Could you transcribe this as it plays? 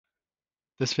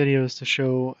This video is to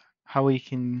show how we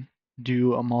can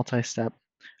do a multi-step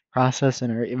process in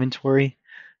our inventory.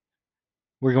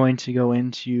 We're going to go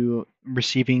into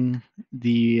receiving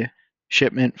the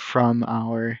shipment from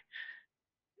our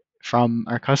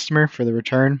customer for the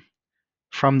return.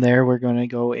 From there, we're going to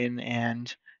go in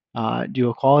and do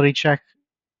a quality check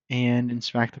and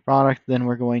inspect the product. Then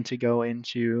we're going to go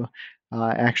into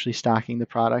actually stocking the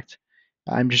product.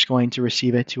 I'm just going to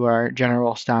receive it to our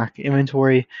general stock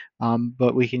inventory,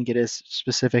 but we can get as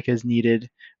specific as needed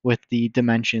with the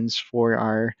dimensions for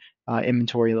our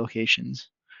inventory locations.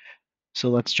 So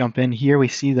let's jump in here. We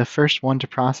see the first one to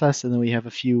process, and then we have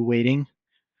a few waiting.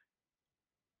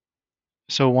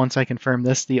 So once I confirm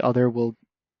this, the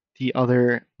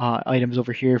other items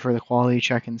over here for the quality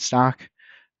check and stock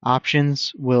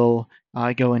options will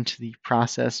go into the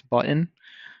process button.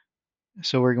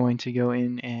 So we're going to go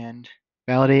in and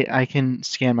validate. I can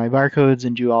scan my barcodes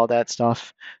and do all that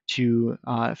stuff to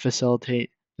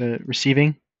facilitate the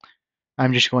receiving.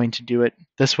 I'm just going to do it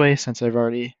this way since I've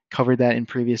already covered that in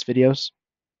previous videos.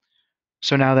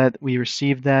 So now that we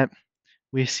received that,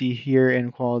 we see here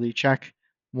in quality check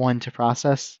 1 to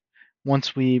process.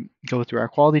 Once we go through our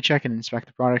quality check and inspect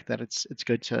the product that it's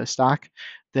good to stock,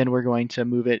 then we're going to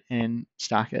move it and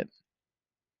stock it.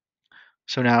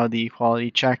 So now the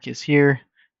quality check is here.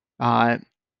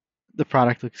 The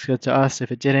product looks good to us.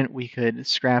 If it didn't, we could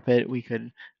scrap it. We could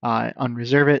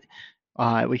unreserve it.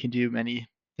 We can do many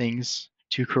things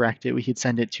to correct it. We could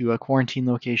send it to a quarantine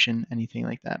location, anything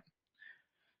like that.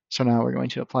 So now we're going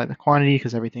to apply the quantity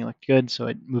because everything looked good. So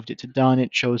it moved it to done.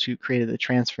 It shows who created the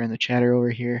transfer in the chatter over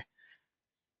here.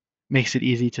 Makes it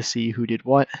easy to see who did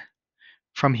what.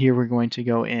 From here, we're going to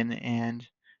go in and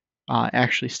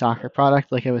actually stock our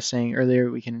product. Like I was saying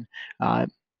earlier, we can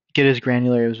get as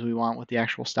granular as we want with the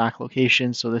actual stock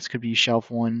location. So this could be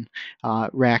shelf 1,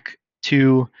 rack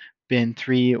 2, bin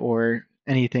 3, or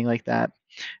anything like that.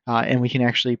 And we can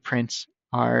actually print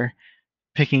our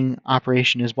picking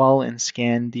operation as well and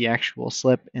scan the actual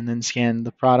slip and then scan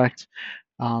the product.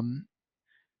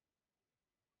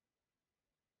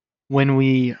 When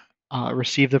we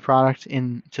receive the product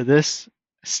into this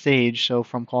stage, so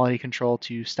from quality control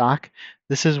to stock,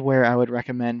 this is where I would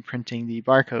recommend printing the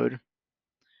barcode.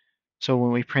 So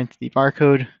when we print the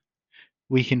barcode,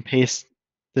 we can paste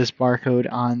this barcode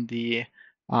on the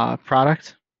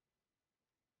product,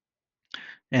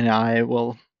 and I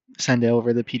will send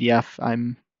over the PDF.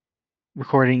 I'm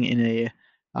recording in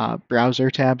a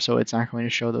browser tab, so it's not going to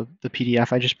show the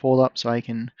PDF I just pulled up, so I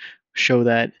can show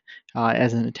that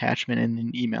as an attachment in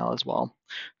an email as well.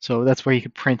 So that's where you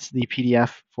can print the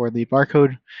PDF for the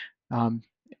barcode.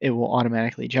 It will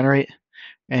automatically generate,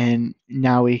 and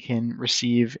now we can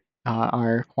receive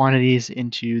our quantities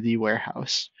into the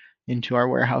warehouse, into our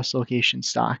warehouse location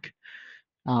stock.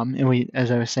 And we, as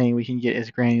I was saying, we can get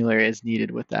as granular as needed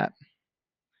with that.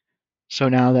 So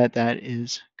now that that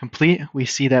is complete, we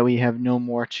see that we have no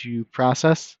more to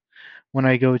process. When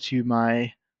I go to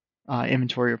my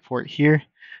inventory report here,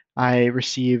 I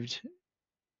received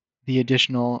the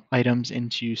additional items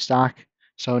into stock.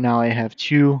 So now I have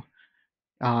 2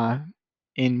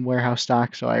 in warehouse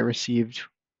stock. So I received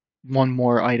 1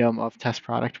 more item of test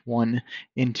product 1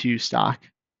 into stock.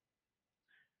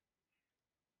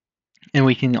 And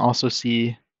we can also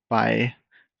see by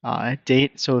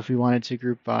date. So if we wanted to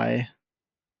group by,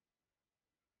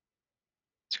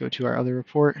 let's go to our other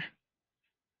report,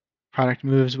 product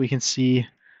moves, we can see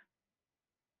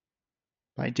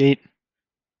by date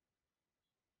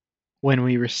when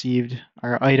we received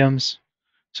our items.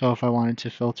 So if I wanted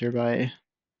to filter by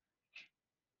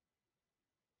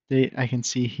date, I can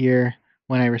see here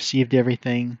when I received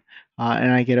everything,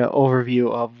 and I get an overview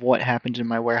of what happened in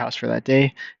my warehouse for that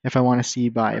day. If I want to see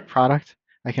by product,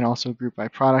 I can also group by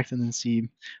product and then see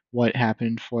what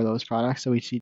happened for those products. So we see